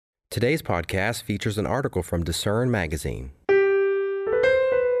Today's podcast features an article from Discern Magazine.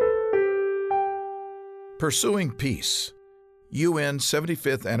 Pursuing Peace, UN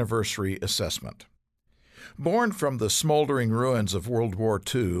 75th Anniversary Assessment. Born from the smoldering ruins of World War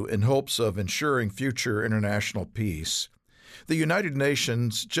II in hopes of ensuring future international peace, the United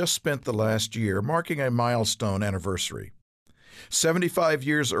Nations just spent the last year marking a milestone anniversary. 75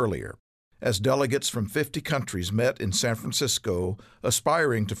 years earlier, as delegates from 50 countries met in San Francisco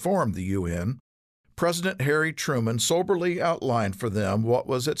aspiring to form the UN, President Harry Truman soberly outlined for them what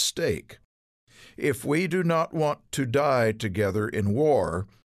was at stake. If we do not want to die together in war,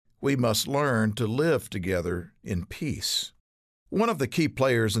 we must learn to live together in peace. One of the key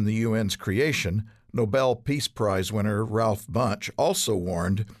players in the UN's creation, Nobel Peace Prize winner Ralph Bunche, also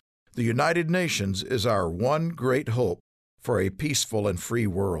warned, "The United Nations is our one great hope for a peaceful and free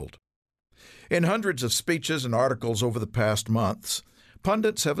world." In hundreds of speeches and articles over the past months,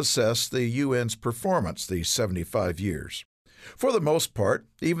 pundits have assessed the UN's performance these 75 years. For the most part,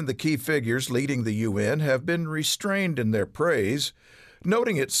 even the key figures leading the UN have been restrained in their praise,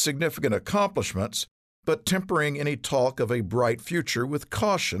 noting its significant accomplishments, but tempering any talk of a bright future with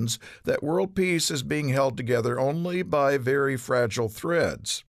cautions that world peace is being held together only by very fragile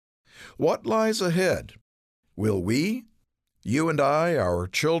threads. What lies ahead? Will we, you and I, our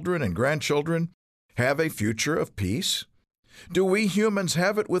children and grandchildren, have a future of peace? Do we humans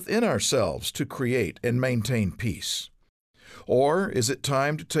have it within ourselves to create and maintain peace? Or is it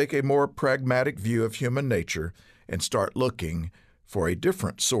time to take a more pragmatic view of human nature and start looking for a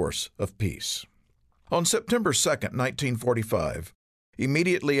different source of peace? On September 2, 1945,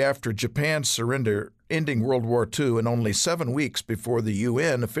 immediately after Japan's surrender, ending World War II and only 7 weeks before the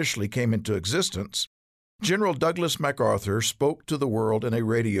UN officially came into existence, General Douglas MacArthur spoke to the world in a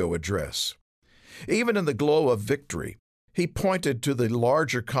radio address. Even in the glow of victory, he pointed to the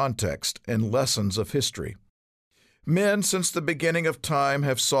larger context and lessons of history. Men since the beginning of time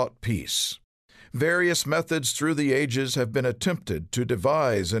have sought peace. Various methods through the ages have been attempted to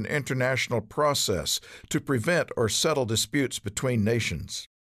devise an international process to prevent or settle disputes between nations.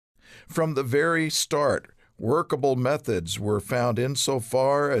 From the very start, workable methods were found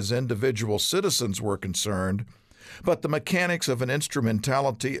insofar as individual citizens were concerned, but the mechanics of an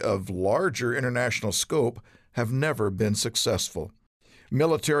instrumentality of larger international scope have never been successful.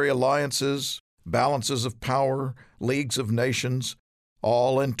 Military alliances, balances of power, leagues of nations,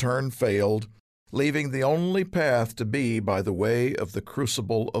 all in turn failed, leaving the only path to be by the way of the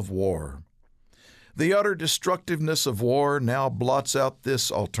crucible of war. The utter destructiveness of war now blots out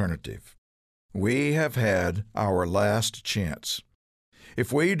this alternative. We have had our last chance.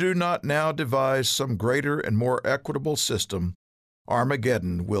 If we do not now devise some greater and more equitable system,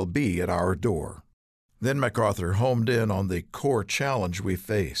 Armageddon will be at our door. Then MacArthur homed in on the core challenge we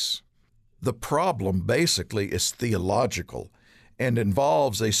face. The problem basically is theological and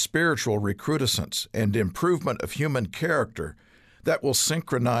involves a spiritual recrudescence and improvement of human character that will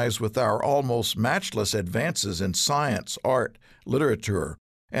synchronize with our almost matchless advances in science, art, literature,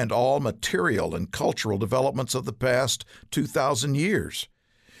 and all material and cultural developments of the past 2,000 years.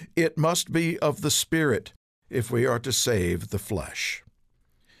 It must be of the Spirit if we are to save the flesh.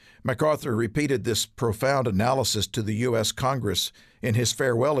 MacArthur repeated this profound analysis to the U.S. Congress in his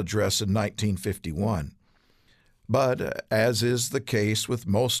farewell address in 1951. But, as is the case with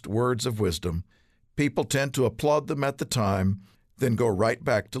most words of wisdom, people tend to applaud them at the time, then go right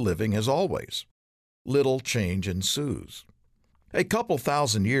back to living as always. Little change ensues. A couple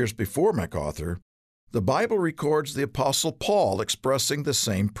thousand years before MacArthur, the Bible records the Apostle Paul expressing the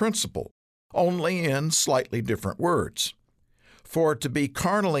same principle, only in slightly different words. For to be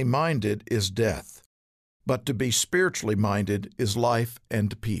carnally minded is death, but to be spiritually minded is life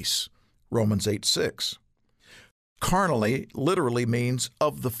and peace. Romans 8:6. Carnally literally means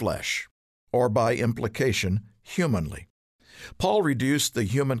of the flesh, or by implication, humanly. Paul reduced the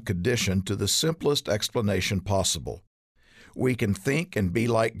human condition to the simplest explanation possible. We can think and be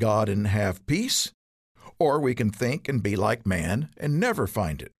like God and have peace, or we can think and be like man and never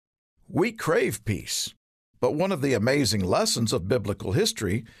find it. We crave peace, but one of the amazing lessons of biblical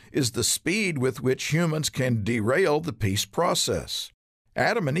history is the speed with which humans can derail the peace process.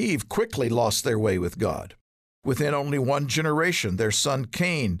 Adam and Eve quickly lost their way with God. Within only one generation, their son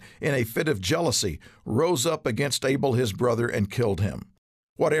Cain, in a fit of jealousy, rose up against Abel his brother and killed him.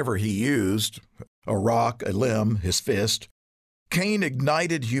 Whatever he used, a rock, a limb, his fist, Cain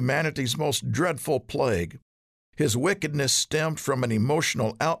ignited humanity's most dreadful plague. His wickedness stemmed from an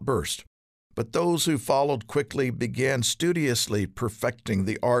emotional outburst, but those who followed quickly began studiously perfecting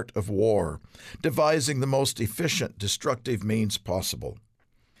the art of war, devising the most efficient destructive means possible.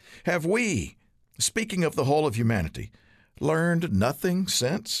 Have we, speaking of the whole of humanity, learned nothing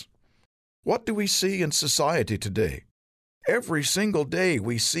since? What do we see in society today? Every single day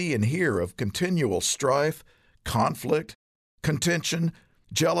we see and hear of continual strife, conflict, contention,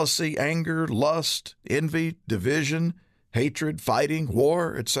 jealousy, anger, lust, envy, division, hatred, fighting,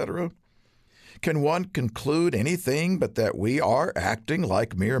 war, etc. Can one conclude anything but that we are acting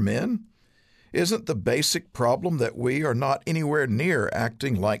like mere men? Isn't the basic problem that we are not anywhere near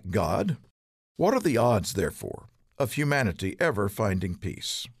acting like God? What are the odds, therefore, of humanity ever finding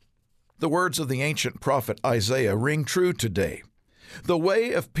peace? The words of the ancient prophet Isaiah ring true today. The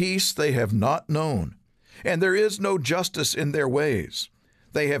way of peace they have not known, and there is no justice in their ways.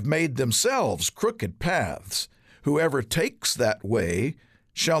 They have made themselves crooked paths. Whoever takes that way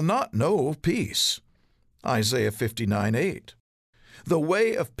shall not know peace. Isaiah 59:8. The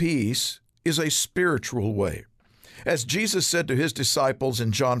way of peace is a spiritual way. As Jesus said to his disciples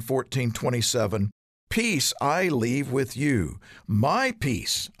in John 14:27, "Peace I leave with you, my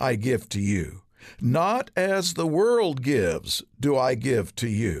peace I give to you. Not as the world gives do I give to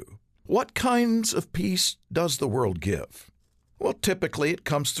you." What kinds of peace does the world give? Well, typically it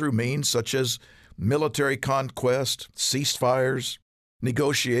comes through means such as military conquest, ceasefires,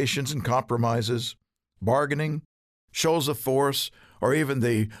 negotiations and compromises, bargaining, shows of force, or even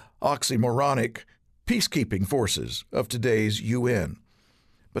the oxymoronic peacekeeping forces of today's UN.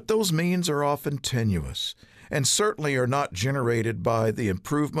 But those means are often tenuous and certainly are not generated by the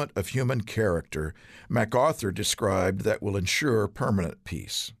improvement of human character MacArthur described that will ensure permanent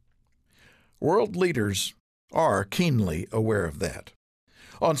peace. World leaders are keenly aware of that.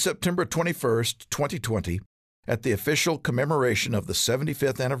 On September 21st, 2020, at the official commemoration of the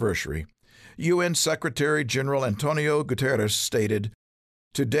 75th anniversary, UN Secretary General Antonio Guterres stated,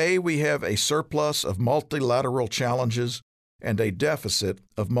 "Today we have a surplus of multilateral challenges and a deficit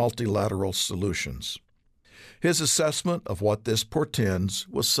of multilateral solutions." His assessment of what this portends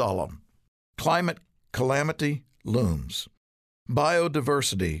was solemn. Climate calamity looms.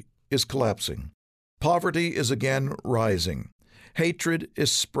 Biodiversity is collapsing. Poverty is again rising. Hatred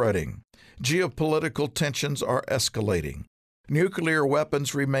is spreading. Geopolitical tensions are escalating. Nuclear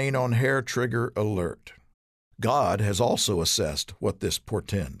weapons remain on hair-trigger alert. God has also assessed what this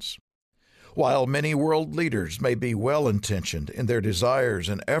portends. While many world leaders may be well-intentioned in their desires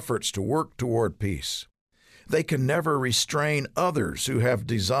and efforts to work toward peace, they can never restrain others who have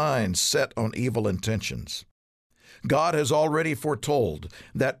designs set on evil intentions. God has already foretold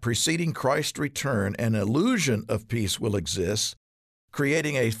that preceding Christ's return, an illusion of peace will exist,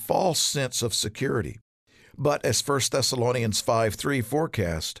 creating a false sense of security. But as 1 Thessalonians 5:3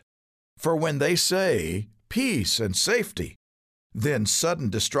 forecast, "For when they say peace and safety, then sudden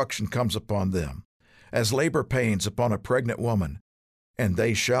destruction comes upon them, as labor pains upon a pregnant woman, and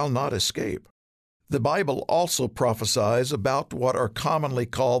they shall not escape." The Bible also prophesies about what are commonly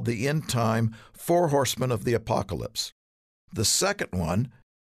called the end-time four horsemen of the apocalypse. The second one,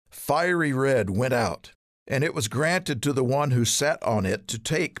 fiery red, went out, and it was granted to the one who sat on it to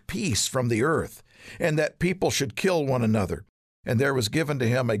take peace from the earth, and that people should kill one another. And there was given to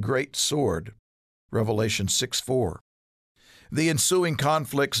him a great sword. Revelation 6:4. The ensuing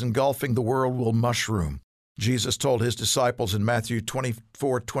conflicts engulfing the world will mushroom. Jesus told his disciples in Matthew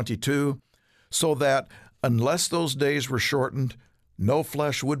 24:22, so that, unless those days were shortened, no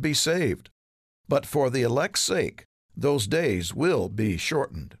flesh would be saved. But for the elect's sake, those days will be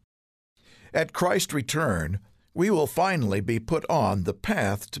shortened. At Christ's return, we will finally be put on the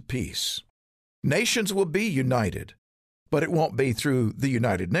path to peace. Nations will be united, but it won't be through the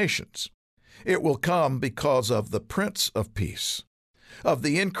United Nations. It will come because of the Prince of Peace. Of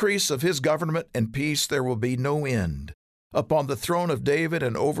the increase of his government and peace there will be no end, upon the throne of David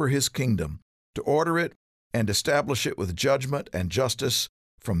and over his kingdom, to order it and establish it with judgment and justice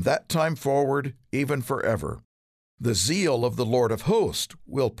from that time forward, even forever. The zeal of the Lord of hosts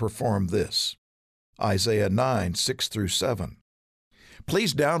will perform this. Isaiah 9:6-7.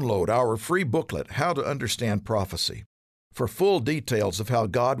 Please download our free booklet, How to Understand Prophecy, for full details of how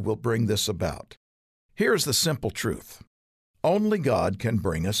God will bring this about. Here's the simple truth. Only God can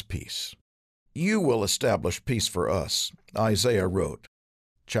bring us peace. "You will establish peace for us," Isaiah wrote,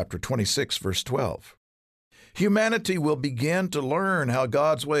 chapter 26, verse 12. Humanity will begin to learn how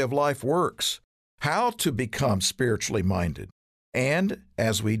God's way of life works, how to become spiritually minded. And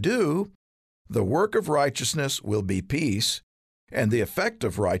as we do, the work of righteousness will be peace, and the effect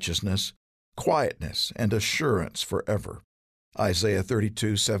of righteousness, quietness and assurance forever. Isaiah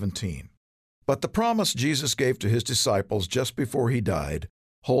 32:17. But the promise Jesus gave to his disciples just before he died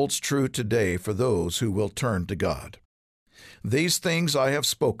holds true today for those who will turn to God. These things I have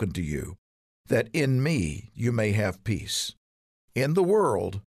spoken to you, that in me you may have peace. In the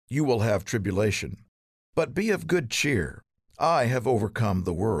world you will have tribulation, but be of good cheer. I have overcome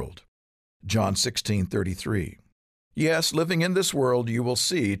the world. John 16:33. Yes, living in this world you will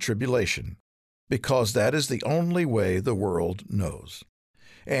see tribulation, because that is the only way the world knows.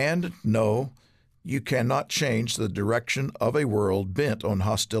 And no, you cannot change the direction of a world bent on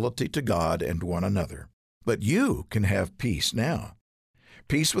hostility to God and one another. But you can have peace now.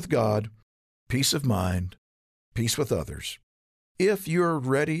 Peace with God, peace of mind, peace with others, if you're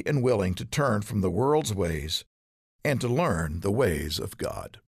ready and willing to turn from the world's ways and to learn the ways of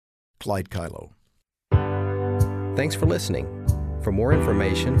God. Clyde Kylo. Thanks for listening. For more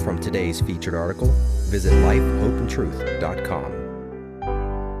information from today's featured article, visit lifehopeandtruth.com.